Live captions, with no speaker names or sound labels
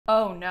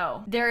Oh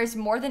no. There is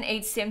more than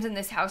 8 Sims in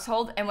this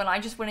household, and when I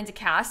just went into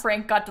cast,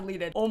 Frank got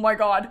deleted. Oh my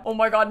god. Oh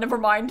my god, never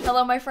mind.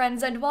 Hello, my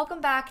friends, and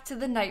welcome back to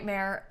the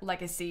Nightmare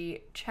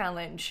Legacy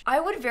Challenge. I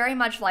would very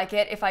much like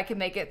it if I could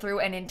make it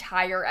through an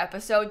entire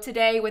episode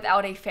today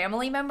without a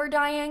family member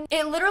dying.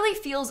 It literally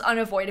feels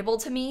unavoidable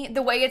to me,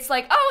 the way it's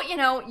like, oh, you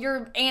know,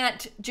 your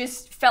aunt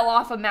just fell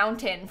off a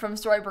mountain from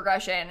story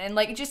progression, and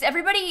like, just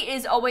everybody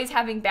is always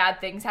having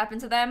bad things happen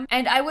to them,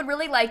 and I would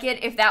really like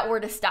it if that were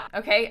to stop.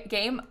 Okay,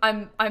 game,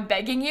 I'm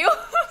begging you.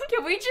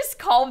 Can we just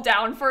calm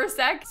down for a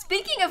sec?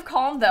 Speaking of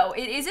calm though,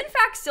 it is in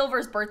fact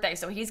Silver's birthday,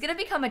 so he's gonna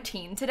become a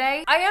teen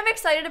today. I am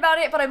excited about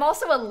it, but I'm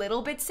also a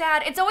little bit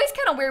sad. It's always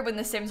kind of weird when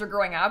the Sims are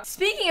growing up.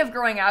 Speaking of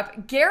growing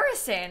up,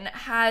 Garrison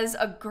has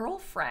a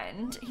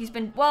girlfriend. He's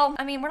been, well,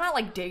 I mean, we're not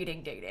like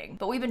dating,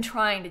 but we've been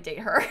trying to date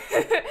her.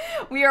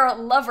 We are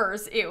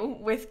lovers, ew,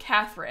 with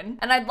Catherine.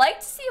 And I'd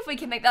like to see if we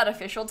can make that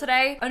official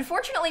today.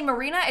 Unfortunately,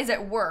 Marina is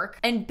at work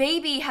and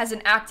Baby has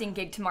an acting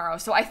gig tomorrow.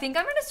 So I think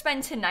I'm gonna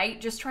spend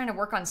tonight just trying to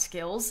work on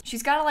skills.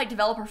 She's gotta like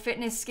develop her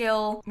fitness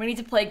skill. We need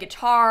to play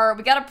guitar.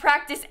 We gotta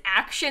practice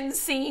action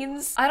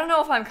scenes. I don't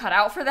know if I'm cut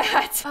out for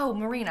that. Oh,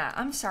 Marina,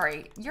 I'm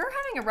sorry. You're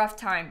having a rough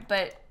time,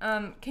 but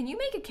can you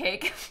make a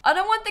cake? I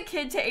don't want the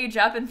kid to age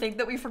up and think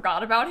that we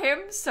forgot about him,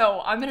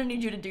 so I'm gonna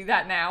need you to do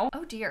that now.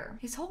 Oh dear,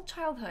 his whole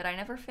childhood, I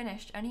never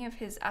finished any of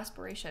his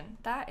aspiration.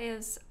 That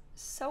is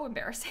so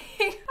embarrassing.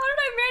 How did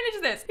I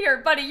manage this? Here,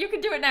 buddy, you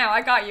can do it now.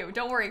 I got you.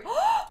 Don't worry.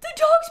 The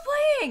dog's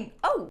playing.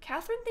 Oh,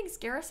 Catherine thinks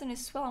Garrison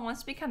is swell and wants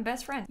to become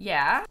best friend.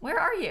 Yeah? Where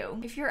are you?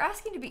 If you're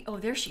asking to be, oh,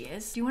 there she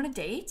is. Do you want a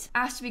date?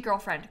 Asked to be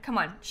girlfriend. Come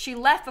on. She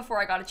left before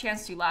I got a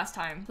chance to last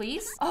time.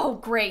 Please? Oh,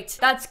 great.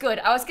 That's good.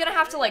 I was gonna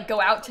have to like go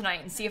out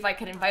tonight and see if I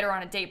could invite her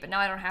on a date, but now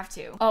I don't have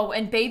to. Oh,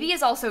 and Baby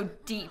is also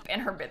deep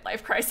in her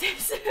midlife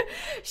crisis.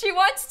 She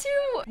wants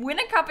to win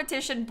a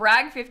competition,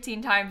 brag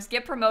 15 times,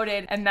 get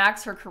promoted, and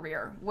max her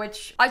career, which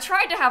I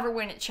tried to have her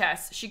win at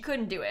chess. She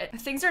couldn't do it.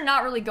 Things are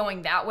not really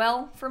going that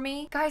well for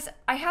me. Guys,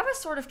 I have a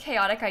sort of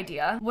chaotic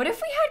idea. What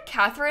if we had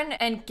Catherine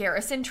and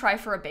Garrison try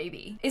for a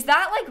baby? Is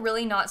that like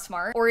really not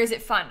smart? Or is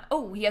it fun?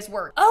 Oh, he has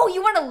work. Oh,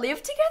 you want to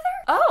live together?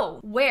 Oh,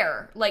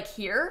 where? Like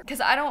here? Because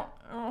I don't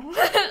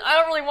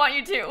really want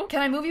you to.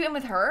 Can I move you in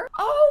with her?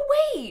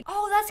 Oh, wait.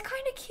 Oh, that's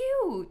kind of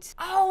cute.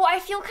 Oh, I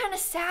feel kind of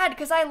sad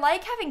because I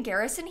like having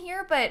Garrison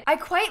here, but I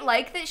quite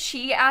like that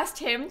she asked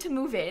him to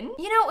move in.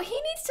 You know, he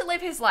needs to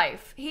live his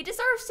life. He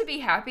deserves to be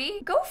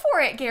happy. Go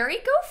for it, Gary.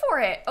 Go for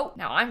it. Oh,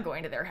 now I'm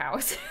going to their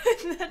house.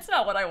 That's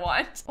not what I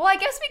want. Well, I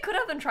guess we could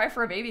have them try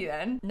for a baby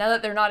then. Now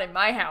that they're not in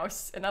my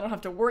house and I don't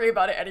have to worry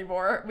about it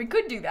anymore, we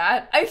could do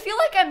that. I feel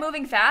like I'm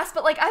moving fast,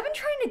 but like I've been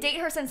trying to date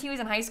her since he was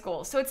in high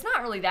school, so it's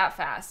not really that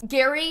fast.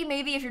 Gary,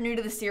 maybe if you're new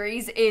to the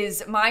series,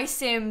 is my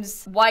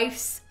Sim's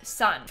wife's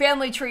son.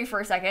 Family tree for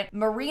a second.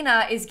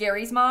 Marina is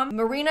Gary's mom.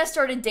 Marina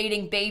started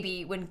dating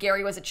Baby when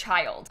Gary was a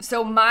child.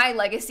 So my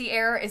legacy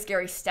heir is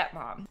Gary's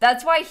stepmom.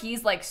 That's why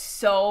he's like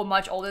so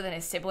much older than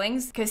his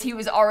siblings, because he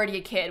was already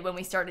a kid when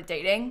we started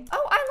dating.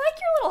 Oh, I like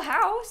your little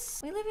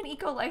house. We live in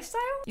eco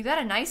lifestyle. You got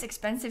a nice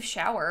expensive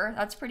shower.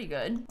 That's pretty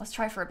good. Let's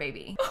try for a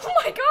baby. Oh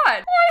my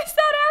god. Why is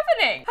that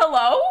happening?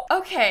 Hello?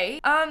 Okay.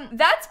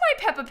 That's my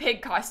Peppa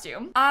Pig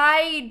costume.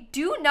 I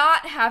do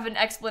not have an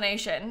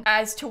explanation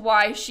as to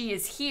why she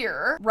is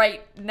here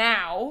right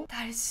now.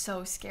 That is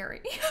so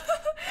scary.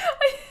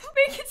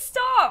 Make it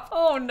stop.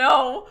 Oh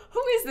no.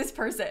 Who is this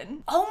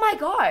person? Oh my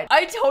god.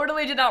 I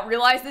totally did not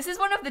realize this is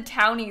one of the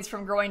townies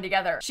from Growing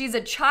Together. She's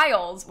a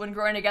child when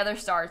Growing Together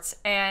starts,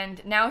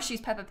 and now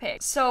she's Peppa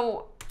Pig.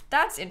 So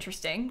that's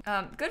interesting.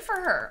 Good for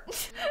her.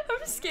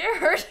 I'm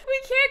scared.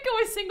 We can't go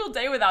a single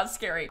day without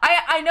scary.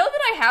 I know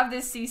that I have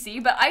this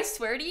CC, but I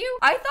swear to you,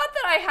 I thought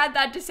that I had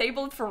that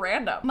disabled for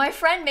random. My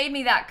friend made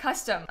me that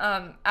custom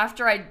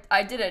after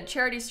I did a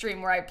charity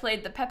stream where I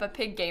played the Peppa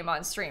Pig game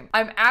on stream.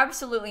 I'm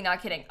absolutely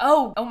not kidding.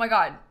 Oh my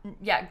god.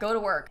 Yeah, go to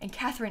work. And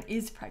Catherine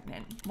is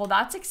pregnant. Well,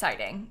 that's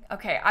exciting.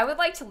 Okay, I would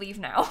like to leave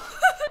now. I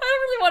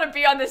don't really want to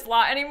be on this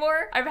lot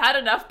anymore. I've had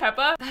enough,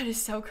 Peppa. That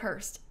is so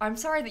cursed. I'm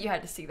sorry that you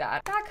had to see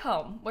that. Back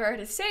home, where it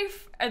is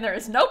safe and there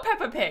is no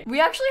Peppa Pig. We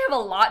actually have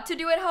a lot to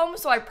do at home,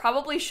 so I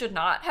probably should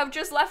not have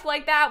just left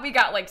like that. We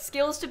got like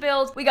skills to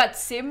build. We got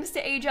Sims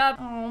to age up.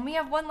 Oh, we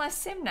have one less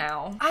Sim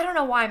now. I don't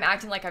know why I'm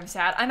acting like I'm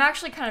sad. I'm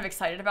actually kind of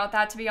excited about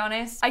that, to be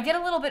honest. I get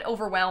a little bit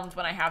overwhelmed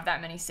when I have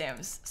that many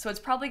Sims, so it's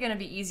probably gonna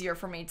be easier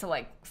for me to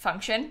like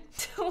function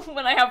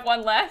when I have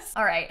one less.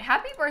 All right,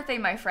 happy birthday,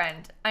 my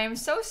friend. I am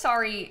so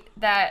sorry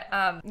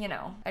that, you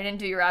know, I didn't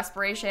do your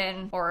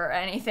aspiration or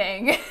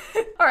anything.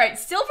 All right,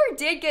 Silver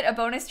did get a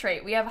bonus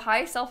trait. We have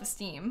high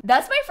self-esteem.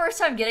 That's my first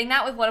time getting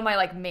that with one of my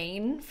like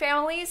main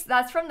families.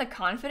 That's from the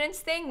confidence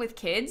thing with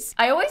kids.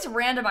 I always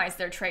randomize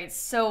their traits.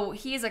 So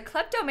he's a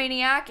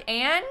kleptomaniac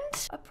and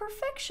a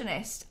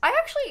perfectionist. I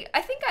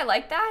think I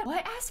like that.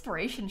 What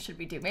aspiration should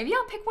we do? Maybe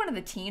I'll pick one of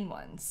the teen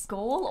ones.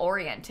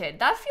 Goal-oriented.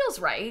 That feels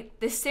right.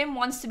 This Sim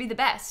wants to be the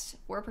best.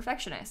 We're a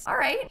perfectionist. All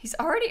right. He's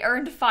already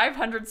earned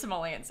 500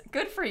 simoleons.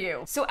 Good for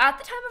you. So at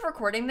the time of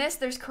recording this,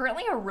 there's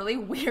currently a really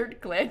weird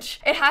glitch.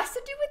 It has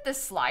to do with the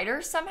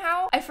sliders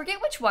somehow. I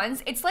forget which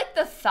ones. It's like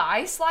the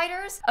thigh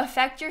sliders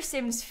affect your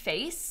Sim's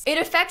face. It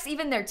affects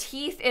even their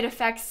teeth. It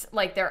affects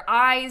like their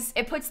eyes.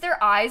 It puts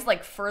their eyes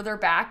like further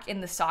back in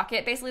the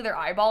socket. Basically their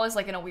eyeball is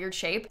like in a weird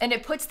shape, and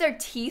it puts their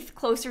teeth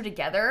closer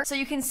together. So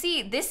you can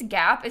see this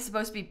gap is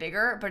supposed to be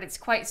bigger, but it's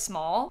quite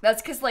small.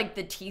 That's because like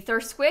the teeth are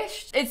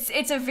squished.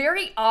 It's a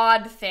very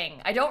odd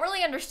thing. I don't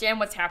really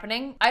understand what's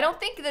happening. I don't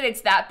think that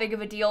it's that big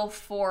of a deal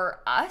for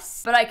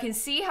us, but I can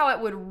see how it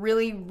would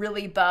really,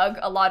 really bug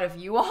a lot of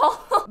you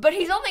all. But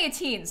he's only a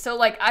teen, so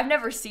like I've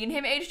never seen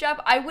him aged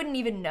up. I wouldn't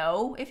even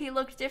know if he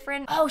looked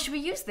different. Oh, should we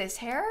use this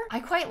hair?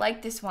 I quite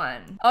like this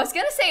one. I was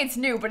gonna say it's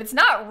new, but it's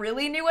not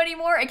really new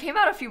anymore. It came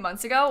out a few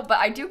months ago, but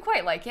I do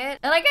quite like it.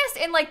 And I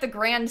guess in like the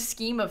grand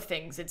scheme of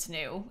things, it's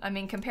new. I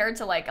mean, compared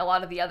to like a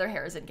lot of the other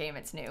hairs in game,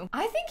 it's new.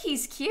 I think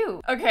he's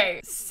cute.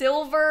 Okay,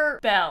 Silver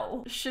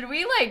Bell. Should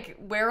we like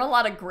wear a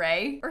lot of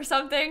gray or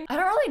something? I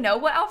don't really know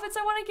what outfits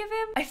I want to give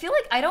him. I feel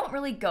like I don't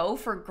really go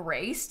for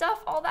gray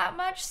stuff all that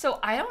much, so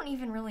I don't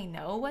even really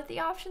know what the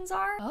options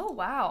are. Oh,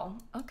 wow.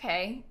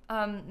 Okay.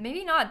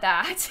 Maybe not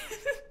that.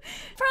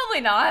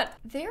 Probably not.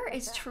 There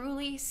is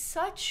truly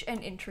such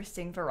an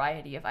interesting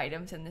variety of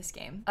items in this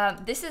game.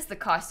 This is the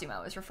costume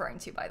I was referring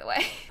to, by the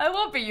way. I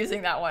won't be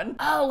using that one.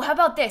 Oh, how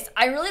about this?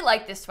 I really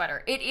like this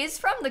sweater. It is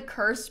from the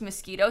Cursed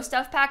Mosquito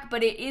stuff pack,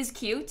 but it is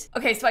cute.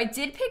 Okay, so I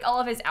did pick all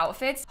of his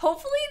outfits.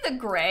 Hopefully the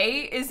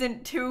gray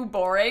isn't too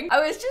boring.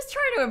 I was just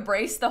trying to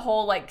embrace the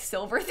whole like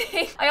silver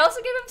thing. I also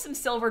gave him some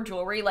silver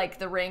jewelry, like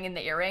the ring and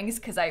the earrings,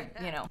 because I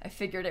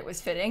figured it was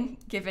fitting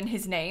given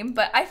his name,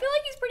 but I feel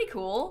like he's pretty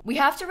cool. We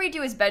have to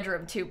redo his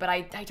bedroom too, but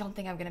I don't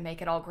think I'm gonna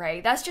make it all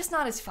gray. That's just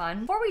not as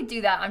fun. Before we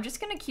do that, I'm just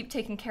gonna keep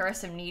taking care of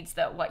some needs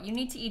though. What, you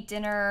need to eat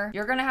dinner.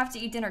 You're gonna have to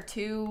eat dinner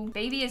too.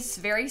 Baby is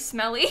very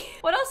smelly.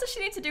 What else does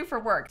she need to do for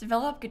work?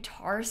 Develop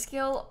guitar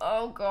skill?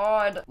 Oh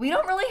God. We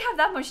don't really have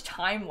that much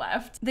time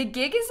left. The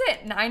gig is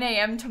at 9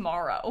 a.m.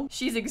 tomorrow.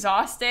 She's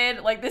exhausted.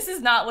 Like, this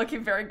is not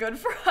looking very good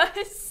for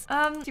us.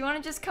 Do you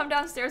wanna just come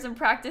downstairs and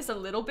practice a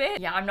little bit?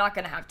 Yeah, I'm not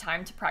gonna have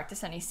time to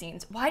practice any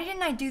scenes. Why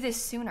didn't I do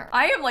this sooner?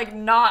 I am like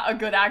not a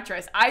good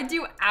actress. I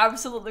do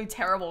absolutely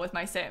terrible with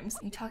my Sims.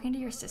 Are you talking to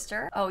your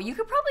sister? Oh, you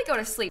could probably go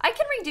to sleep. I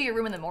can redo your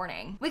room in the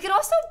morning. We could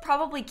also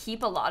probably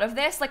keep a lot of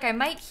this. Like I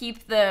might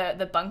keep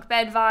the bunk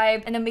bed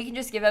vibe, and then we can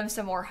just give him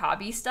some more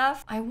hobby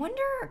stuff. I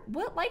wonder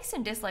what likes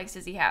and dislikes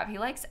does he have? He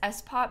likes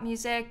S-pop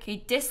music.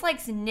 He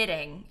dislikes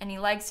knitting, and he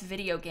likes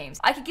video games.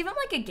 I could give him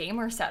like a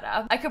gamer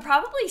setup. I could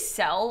probably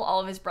sell all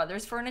of his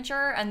brother's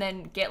furniture and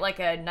then get like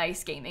a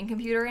nice gaming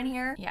computer in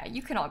here. Yeah,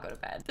 you can all go to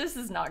bed. This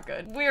is not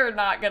good. We're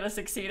not gonna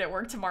succeed at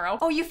work tomorrow.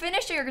 Oh, you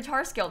finished your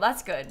guitar skill.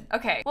 That's good.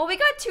 Okay, well, we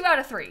got 2 out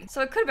of 3,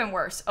 so it could have been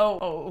worse.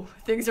 Oh,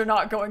 things are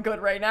not going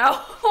good right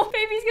now.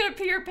 Baby's gonna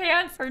pee her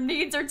pants. Her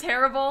needs are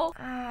terrible.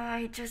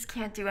 I just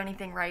can't do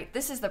anything right.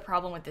 This is the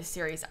problem with this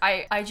series.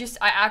 I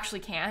actually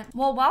can't.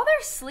 Well, while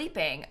they're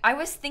sleeping, I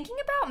was thinking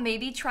about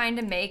maybe trying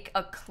to make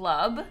a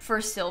club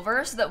for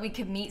Silver so that we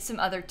could meet some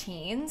other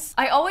teens.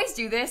 I always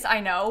do this, I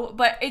know,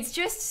 but it's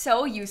just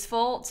so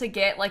useful to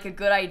get like a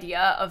good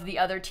idea of the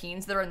other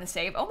teens that are in the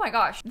save. Oh my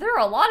gosh, there are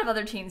a lot of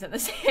other teens in the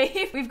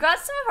save. We've got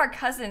some of our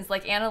cousins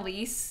like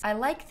Annalise. I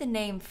like the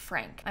name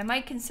Frank. I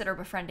might consider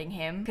befriending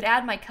him. Could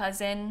add my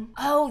cousin.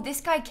 Oh,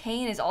 this guy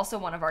Kane is also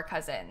one of our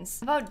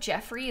cousins. How about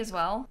Jeffrey as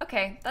well?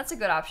 Okay, that's a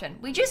good option.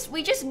 We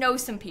just know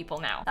some people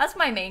now. That's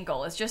my main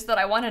goal, is just that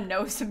I want to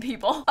know some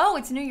people. Oh,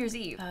 it's New Year's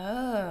Eve.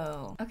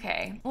 Oh,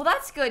 okay. Well,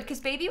 that's good because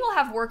baby will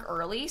have work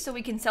early so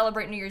we can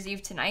celebrate New Year's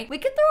Eve tonight. We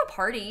could throw a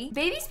party.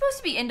 Baby's supposed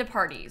to be into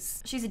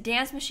parties. She's a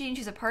dance machine.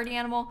 She's a party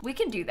animal. We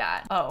can do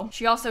that. Oh,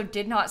 she also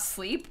did not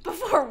sleep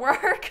before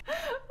work.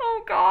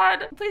 Oh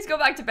God. Please go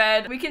back to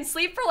bed. We can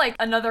sleep for like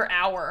another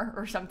hour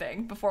or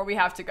something before we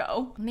have to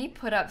go. Let me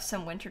put up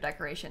some winter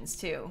decorations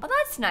too. Oh,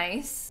 that's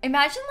nice.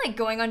 Imagine like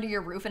going under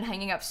your roof and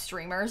hanging up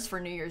streamers for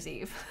New Year's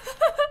Eve.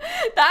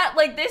 That,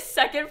 like this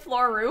second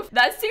floor roof,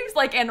 that seems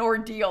like an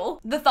ordeal.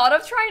 The thought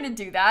of trying to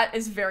do that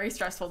is very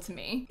stressful to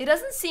me. It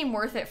doesn't seem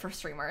worth it for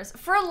streamers.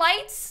 For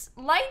lights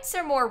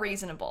are more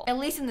reasonable. At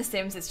least in The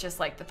Sims, it's just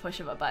like the push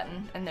of a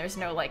button and there's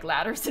no like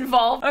ladders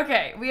involved.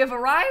 Okay, we have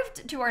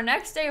arrived to our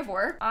next day of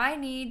work. I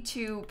need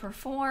to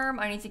perform.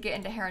 I need to get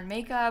into hair and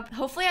makeup.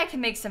 Hopefully I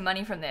can make some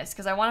money from this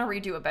because I want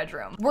to redo a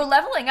bedroom. We're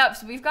leveling up,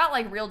 so we've got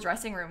like real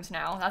dressing rooms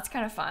now. That's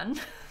kind of fun.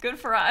 Good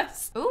for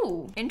us.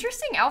 Ooh,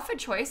 interesting outfit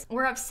choice.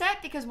 We're upset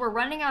because we're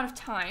running out of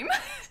time.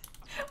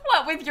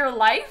 What, with your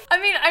life? I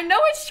mean, I know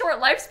it's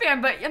short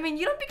lifespan, but I mean,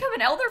 you don't become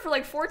an elder for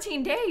like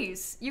 14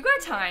 days. You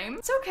got time.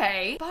 It's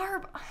okay.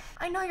 Barb,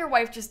 I know your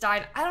wife just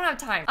died. I don't have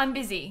time. I'm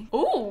busy.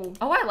 Ooh.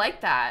 Oh, I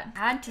like that.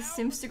 Add to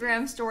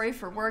Simstagram story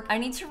for work. I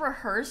need to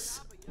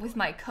rehearse with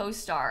my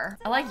co-star.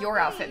 I like your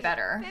outfit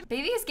better.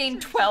 Baby has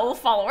gained 12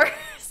 followers.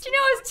 Do you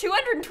know it's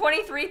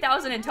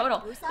 223,000 in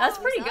total? That's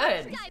pretty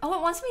good. Oh,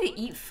 it wants me to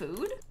eat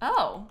food?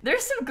 Oh,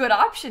 there's some good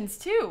options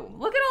too.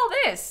 Look at all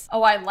this.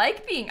 Oh, I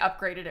like being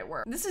upgraded at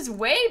work. This is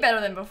way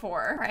better than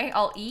before. All right,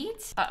 I'll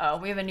eat. Uh-oh,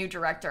 we have a new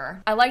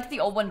director. I liked the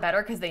old one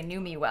better because they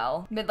knew me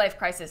well. Midlife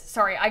crisis.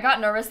 Sorry, I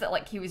got nervous that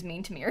like he was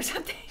mean to me or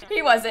something.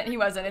 He wasn't.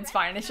 It's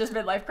fine. It's just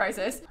midlife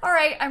crisis. All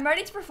right, I'm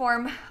ready to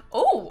perform.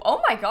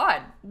 Oh my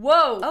God.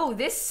 Whoa. Oh,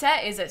 this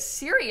set is a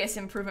serious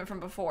improvement from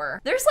before.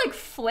 There's like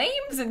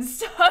flames and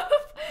stuff.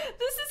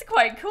 This is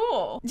quite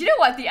cool. Do you know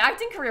what? The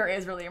acting career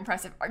is really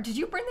impressive. Did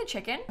you bring the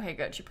chicken? Okay,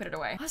 good. She put it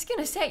away. I was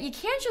gonna say, you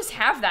can't just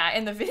have that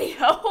in the video.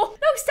 No,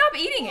 stop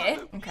eating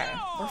it. Okay,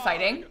 we're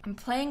fighting. I'm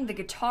playing the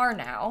guitar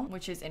now,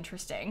 which is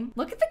interesting.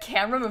 Look at the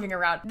camera moving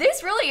around.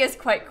 This really is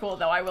quite cool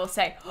though, I will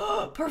say.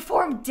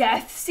 Perform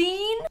death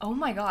scene? Oh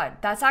my God,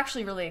 that's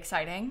actually really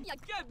exciting.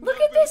 Look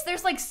at this.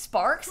 There's like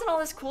sparks and all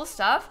this cool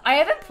stuff. I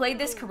haven't played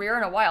this career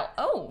in a while.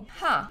 Oh,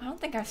 huh. I don't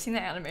think I've seen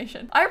that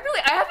animation. I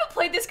haven't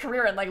played this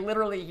career in like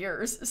literally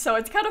years, so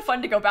it's kind of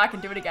fun to go back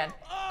and do it again.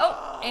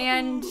 Oh,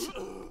 and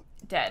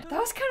dead. That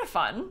was kind of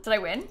fun. Did I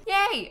win?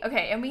 Yay.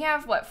 Okay, and we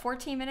have what,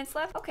 14 minutes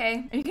left?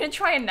 Okay. Are you gonna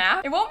try and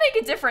nap? It won't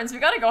make a difference. We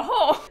gotta go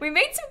home. We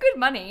made some good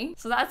money,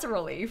 so that's a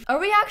relief. Are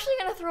we actually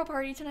gonna throw a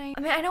party tonight?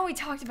 I mean, I know we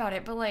talked about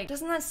it, but like,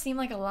 doesn't that seem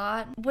like a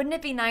lot? Wouldn't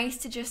it be nice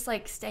to just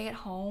like stay at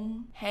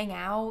home, hang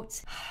out?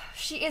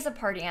 She is a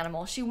party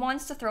animal. She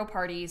wants to throw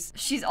parties.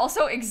 She's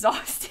also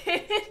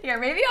exhausted. Here,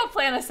 maybe I'll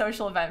plan a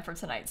social event for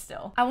tonight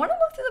still. I want to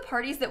look through the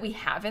parties that we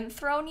haven't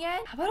thrown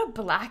yet. How about a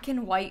black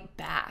and white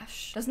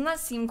bash? Doesn't that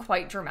seem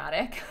quite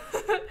dramatic?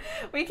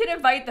 We can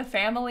invite the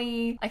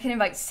family. I can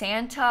invite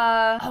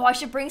Santa. Oh, I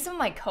should bring some of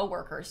my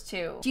coworkers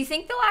too. Do you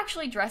think they'll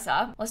actually dress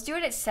up? Let's do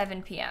it at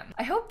 7 p.m.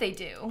 I hope they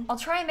do. I'll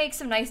try and make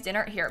some nice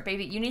dinner. Here,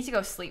 baby, you need to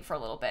go sleep for a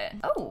little bit.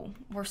 Oh,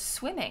 we're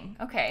swimming.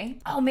 Okay.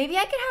 Oh, maybe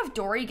I could have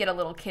Dory get a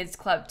little kids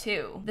club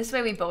too. This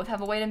way we both have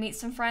a way to meet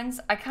some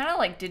friends. I kind of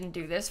like didn't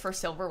do this for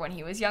Silver when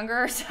he was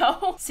younger,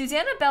 so.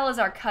 Susanna Bell is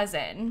our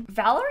cousin.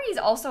 Valerie's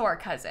also our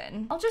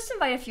cousin. I'll just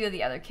invite a few of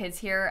the other kids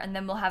here and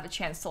then we'll have a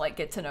chance to like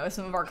get to know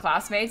some of our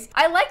classmates.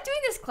 I like doing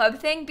this club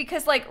thing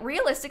because like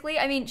realistically,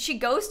 I mean, she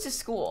goes to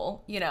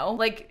school, you know,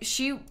 like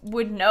she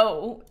would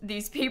know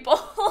these people.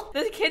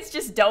 The kids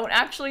just don't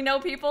actually know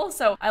people.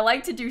 So I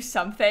like to do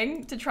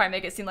something to try and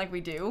make it seem like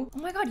we do.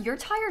 Oh my God, you're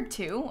tired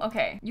too?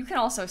 Okay, you can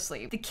also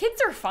sleep. The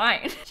kids are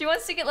fine. She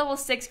wants to get level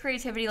 6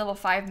 creativity, level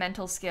 5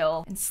 mental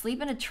skill, and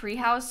sleep in a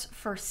treehouse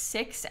for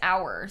 6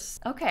 hours.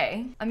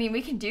 Okay, I mean,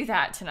 we can do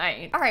that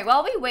tonight. All right,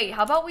 while we wait,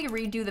 how about we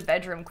redo the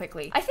bedroom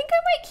quickly? I think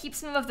I might keep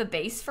some of the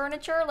base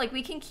furniture. Like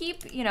we can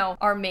keep, you know,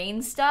 our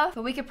main stuff,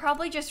 but we could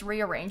probably just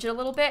rearrange it a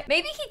little bit.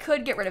 Maybe he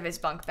could get rid of his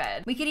bunk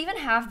bed. We could even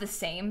have the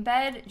same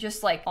bed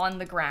just like on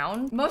the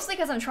ground, mostly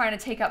because I'm trying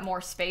to take up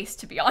more space,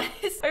 to be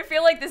honest. I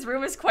feel like this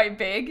room is quite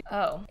big.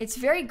 Oh, it's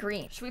very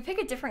green. Should we pick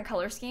a different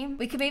color scheme?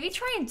 We could maybe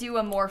try and do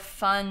a more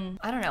fun,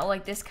 I don't know,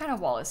 like this kind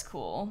of wall is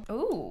cool.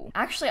 Ooh,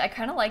 actually, I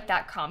kind of like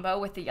that combo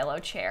with the yellow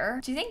chair.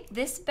 Do you think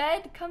this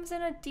bed comes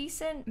in a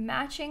decent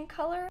matching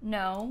color?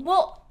 No.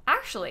 Well,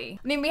 actually,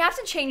 I mean, we have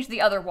to change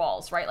the other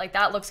walls, right? Like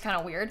that looks kind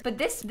of weird, but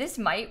this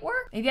might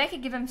work. Maybe I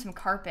could give him some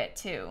carpet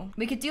too.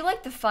 We could do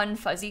like the fun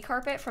fuzzy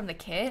carpet from the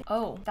kit.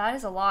 Oh, that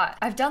is a lot.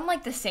 I've done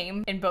like the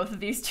same in both of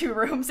these two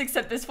rooms,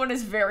 except this one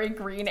is very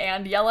green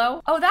and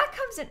yellow. Oh, that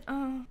comes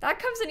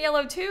in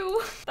yellow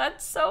too.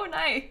 That's so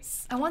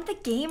nice. I want the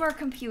gamer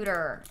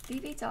computer.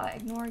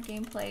 Ignore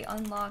gameplay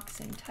unlocks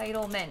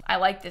entitlement. I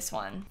like this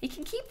one. You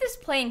can keep this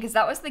playing because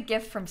that was the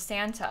gift from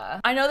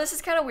Santa. I know this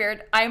is kind of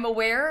weird. I'm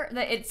aware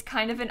that it's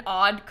kind of an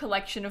odd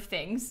collection of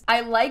things.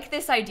 I like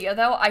this idea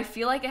though. I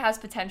feel like it has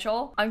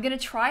potential. I'm gonna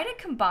try to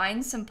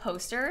combine some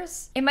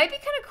posters. It might be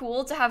kind of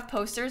cool to have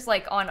posters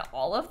like on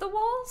all of the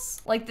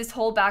walls. Like this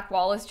whole back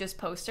wall is just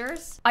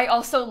posters. I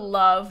also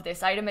love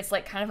this item. It's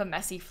like kind of a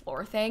messy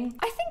floor thing.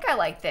 I think I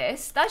like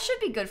this. That should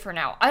be good for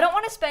now. I don't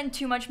want to spend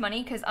too much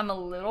money because I'm a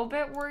little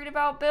bit worried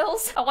about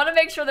bills. I want to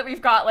make sure that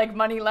we've got like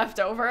money left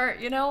over,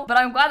 you know? But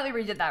I'm glad that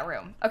we redid that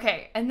room.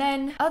 Okay, and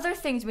then other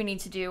things we need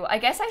to do. I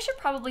guess I should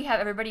probably have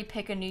everybody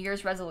pick a New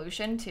Year's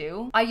resolution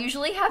too. I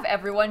usually have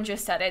everyone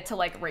just set it to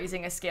like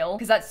raising a skill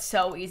because that's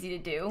so easy to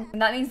do.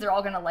 And that means they're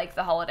all gonna like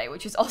the holiday,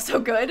 which is also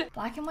good.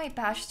 Black and white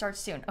bash starts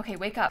soon. Okay,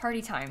 wake up.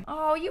 Party time.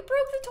 Oh, you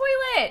broke the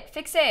toilet.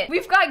 Fix it.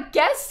 We've got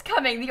guests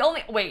coming.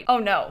 Wait. Oh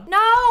no.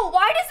 No,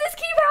 why does this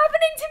keep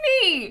happening to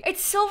me?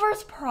 It's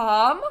Silver's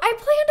prom. I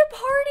planned a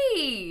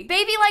party.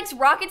 Baby likes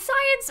rocket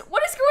science.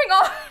 What is going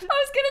on? I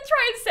was gonna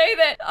try and say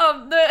that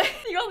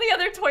the only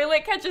other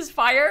toilet catches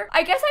fire.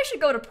 I guess I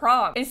should go to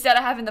prom instead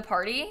of having the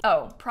party.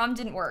 Oh, prom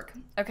didn't work.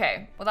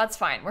 Okay, well that's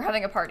fine. We're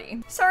having a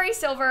party. Sorry,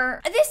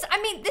 Silver.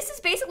 This is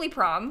basically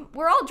prom.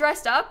 We're all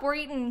dressed up. We're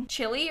eating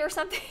chili or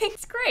something.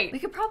 It's great. We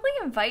could probably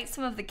invite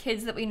some of the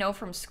kids that we know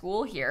from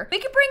school here. We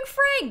could bring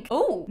Frank.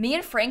 Oh, me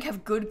and Frank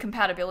have good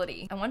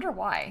compatibility. I wonder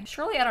why.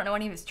 Surely I don't know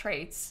any of his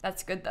traits.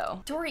 That's good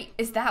though. Dory,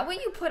 is that what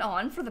you put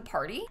on for the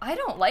party? I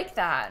don't like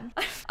that.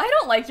 I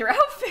don't like your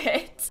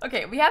outfit.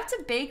 Okay, we have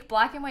to bake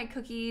black and white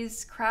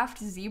cookies, craft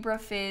zebra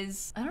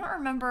fizz. I don't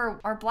remember,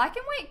 are black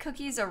and white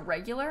cookies a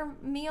regular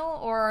meal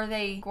style or are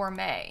they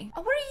gourmet?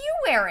 Oh, what are you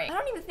wearing? I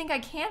don't even think I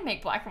can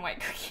make black and white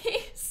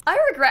cookies. I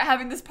regret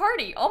having this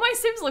party. All my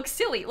Sims look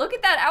silly. Look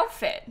at that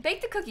outfit.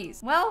 Bake the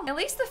cookies. Well, at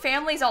least the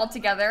family's all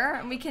together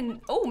and we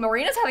can, oh,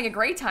 Marina's having a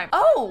great time.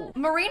 Oh,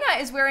 Marina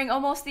is wearing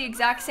almost the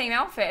exact same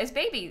outfit as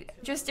baby,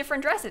 just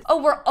different dresses.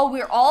 Oh,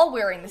 we're all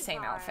wearing the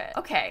same outfit.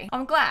 Okay,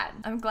 I'm glad.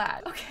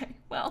 Okay,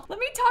 well, let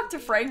me talk to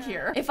Frank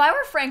here. If I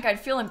were Frank, I'd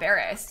feel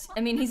embarrassed.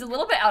 I mean, he's a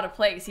little bit out of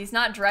place. He's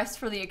not dressed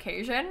for the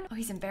occasion. Oh,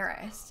 he's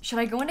embarrassed. Should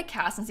I go into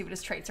cast and see what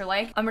his traits are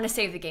like? I'm gonna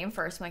save the game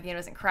first so my game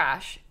doesn't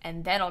crash,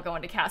 and then I'll go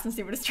into cast and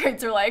see what his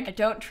traits are like. I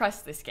don't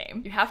trust this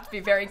game. You have to be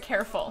very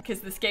careful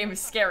because this game is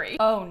scary.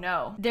 Oh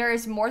no. There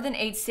is more than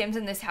 8 Sims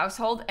in this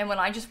household, and when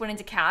I just went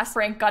into cast,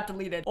 Frank got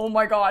deleted. Oh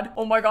my god,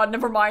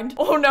 never mind.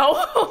 Oh no.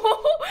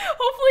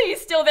 Hopefully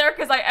he's still there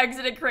because I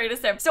exited create a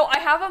Sim. So I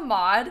have a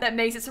mod that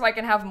makes it so I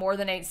can have more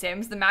than 8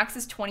 Sims. The max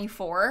is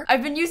 24.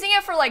 I've been using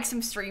it for like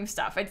some stream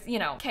stuff. It's, you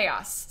know,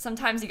 chaos.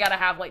 Sometimes you gotta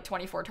have like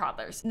 24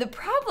 toddlers. The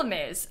problem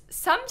is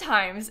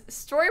sometimes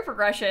story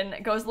progression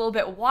goes a little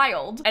bit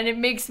wild and it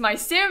makes my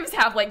Sims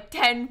have like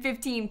 10,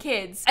 15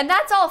 kids. And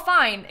that's all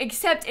fine,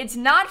 except it's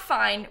not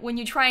fine when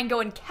you try and go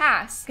in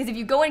cast. Because if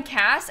you go in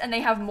cast and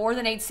they have more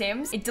than 8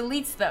 Sims, it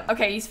deletes them.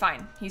 Okay, he's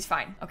fine.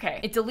 Okay,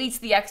 it deletes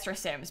the extra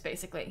Sims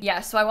basically. Yeah,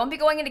 so I won't be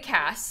going into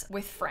cast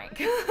with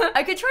Frank.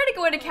 I could try to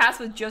go into cast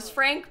with just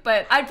Frank,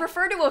 but I'd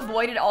prefer to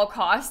avoid at all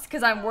costs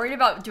because I'm worried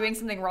about doing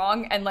something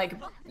wrong and like,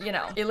 you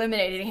know,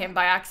 eliminating him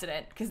by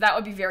accident because that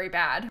would be very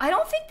bad. I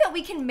don't think that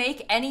we can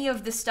make any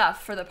of the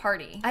stuff for the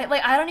party.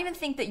 I don't even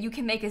think that you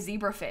can make a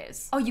zebra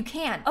fizz. Oh, you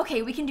can.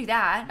 Okay, we can do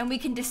that. And we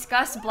can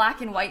discuss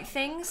black and white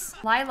things.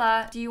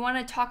 Lila, do you want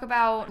to talk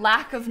about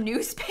lack of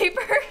newspapers?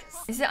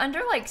 Is it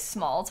under like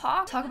small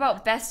talk? Talk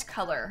about best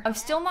color. I'm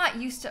still not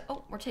used to,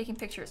 oh, we're taking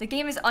pictures. The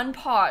game is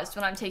unpaused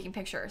when I'm taking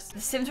pictures. The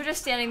Sims were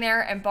just standing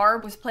there and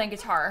Barb was playing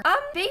guitar.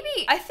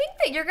 Baby, I think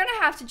that you're gonna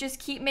have to just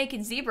keep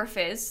making zebra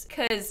fizz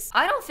because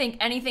I don't think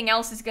anything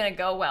else is gonna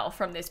go well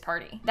from this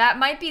party. That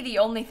might be the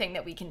only thing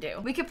that we can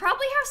do. We could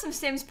probably have some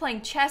Sims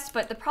playing chess,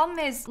 but the problem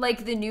is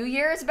like the new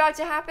year is about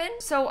to happen.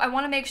 So I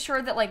wanna make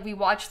sure that like we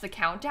watch the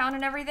countdown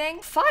and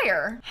everything.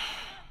 Fire.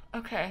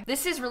 Okay,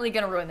 this is really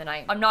gonna ruin the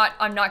night. I'm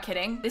not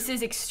kidding. This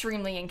is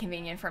extremely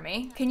inconvenient for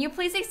me. Can you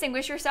please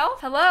extinguish yourself?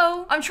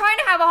 Hello? I'm trying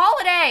to have a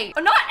holiday.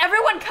 Not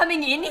everyone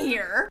coming in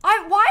here.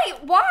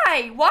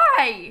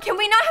 Why? Can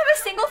we not have a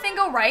single thing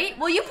go right?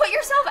 Will you put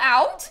yourself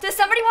out? Does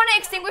somebody want to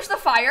extinguish the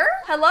fire?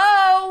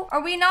 Hello?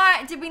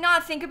 Did we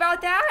not think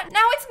about that?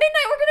 Now it's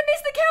midnight, we're gonna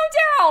miss the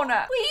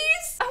countdown.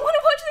 Please? I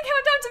wanna watch the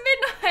countdown to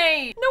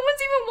midnight. No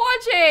one's even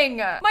watching.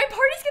 My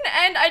party's gonna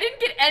end. I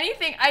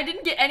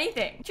didn't get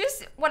anything.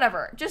 Just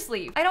whatever, just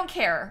leave. I don't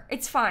care.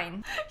 It's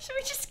fine. Should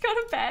we just go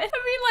to bed? I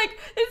mean, like,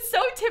 it's so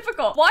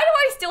typical. Why do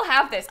I still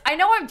have this? I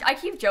know I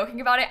keep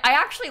joking about it. I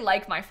actually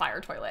like my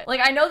fire toilet.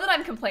 Like, I know that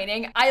I'm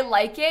complaining. I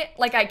like it.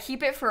 Like, I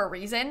keep it for a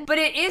reason, but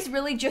it is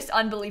really just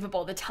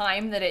unbelievable the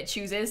time that it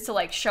chooses to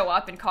like show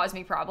up and cause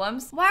me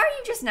problems. Why are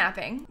you just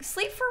napping?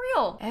 Sleep for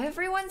real.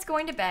 Everyone's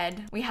going to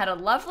bed. We had a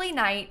lovely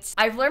night.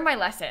 I've learned my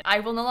lesson. I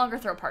will no longer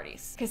throw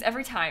parties because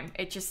every time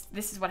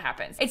this is what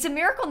happens. It's a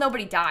miracle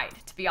nobody died,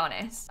 to be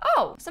honest.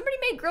 Oh, somebody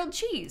made grilled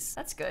cheese.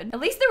 That's good. At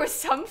least there was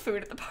some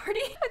food at the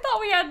party. I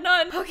thought we had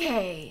none.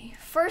 Okay,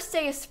 first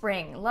day of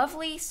spring.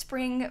 Lovely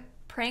spring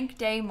prank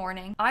day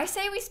morning. I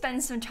say we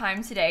spend some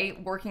time today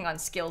working on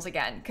skills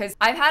again because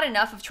I've had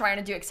enough of trying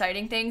to do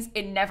exciting things.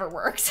 It never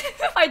works.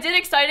 I did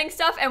exciting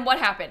stuff and what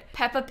happened?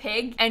 Peppa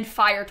Pig and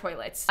fire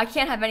toilets. I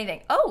can't have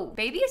anything. Oh,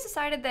 baby has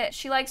decided that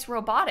she likes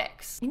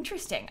robotics.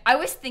 Interesting. I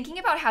was thinking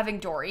about having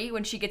Dory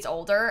when she gets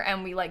older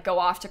and we like go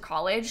off to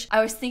college.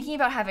 I was thinking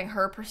about having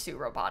her pursue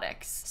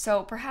robotics.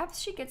 So perhaps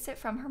she gets it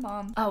from her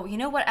mom. Oh, you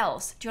know what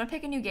else? Do you want to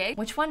pick a new gig?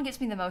 Which one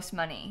gets me the most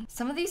money?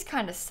 Some of these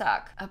kind of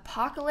suck.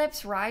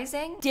 Apocalypse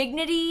Rising?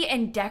 Dignity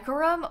and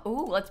decorum.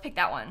 Ooh, let's pick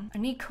that one. I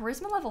need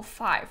charisma level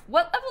 5.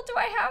 What level do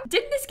I have?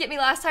 Didn't this get me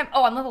last time?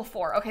 Oh, I'm level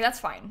 4. Okay, that's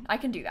fine. I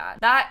can do that.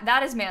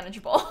 That is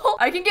manageable.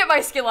 I can get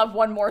my skill up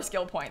 1 more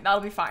skill point.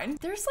 That'll be fine.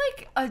 There's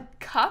like a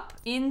cup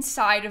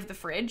inside of the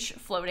fridge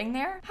floating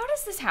there. How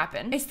does this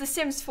happen? It's The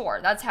Sims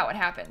 4. That's how it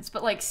happens.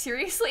 But like,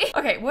 seriously?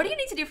 Okay, what do you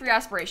need to do for your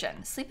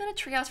aspiration? Sleep in a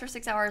treehouse for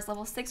 6 hours,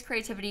 level 6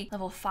 creativity,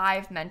 level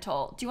 5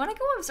 mental. Do you want to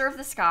go observe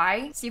the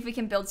sky? See if we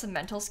can build some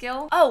mental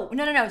skill? Oh,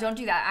 no, don't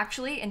do that.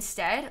 Actually,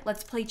 instead,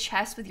 let's play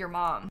chess with your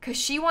mom because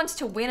she wants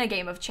to win a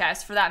game of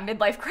chess for that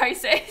midlife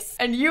crisis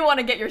and you want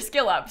to get your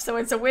skill up, so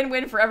it's a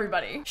win-win for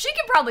everybody. She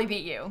can probably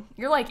beat you.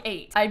 You're like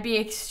 8. I'd be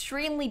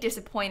extremely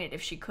disappointed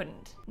if she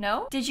couldn't.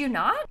 No? Did you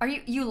not?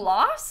 You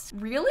lost?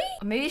 Really?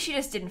 Or maybe she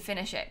just didn't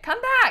finish it. Come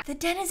back. The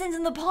denizens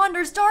in the pond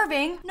are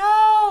starving.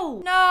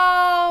 No.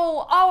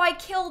 Oh, I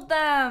killed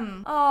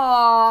them.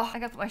 Oh, I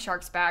gotta put my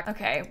sharks back.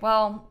 Okay,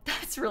 well,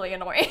 that's really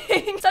annoying.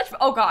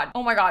 Oh God.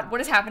 Oh my God.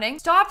 What is happening?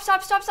 Stop.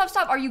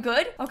 Are you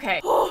good? Okay.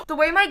 also, the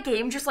way my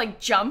game just like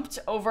jumped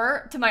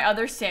over to my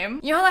other sim.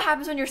 You know how that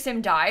happens when your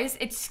sim dies?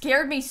 It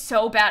scared me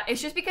so bad.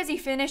 It's just because he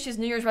finished his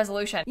New Year's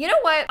resolution. You know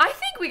what? I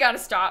think we gotta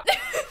stop.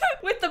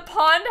 With the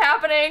pond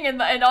happening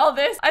and all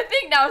this, I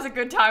think now is a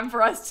good time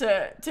for us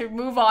to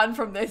move on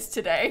from this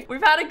today.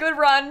 We've had a good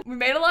run. We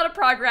made a lot of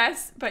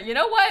progress, but you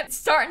know what? It's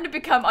starting to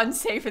become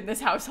unsafe in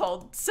this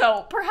household.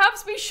 So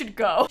perhaps we should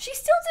go. She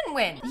still didn't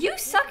win. You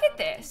suck at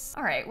this.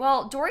 All right,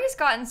 well, Dory's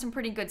gotten some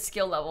pretty good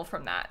skill level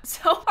from that.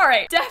 So, all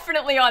right,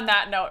 definitely on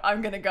that note,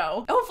 I'm gonna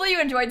go. Hopefully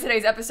you enjoyed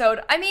today's episode.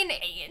 I mean,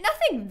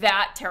 nothing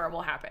that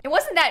terrible happened. It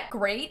wasn't that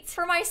great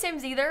for my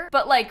Sims either,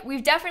 but like,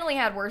 we've definitely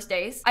had worse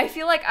days. I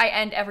feel like I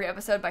end every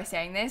episode by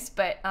saying this,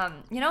 but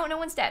you know, no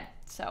one's dead.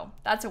 So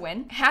that's a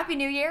win. Happy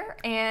New Year,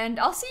 and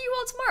I'll see you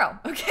all tomorrow.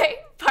 Okay,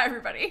 bye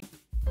everybody.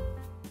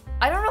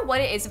 I don't know what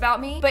it is about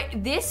me, but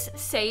this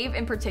save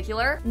in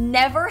particular,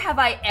 never have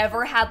I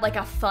ever had like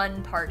a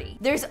fun party.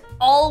 There's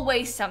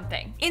always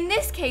something. In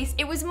this case,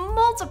 it was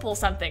multiple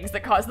somethings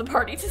that caused the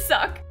party to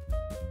suck.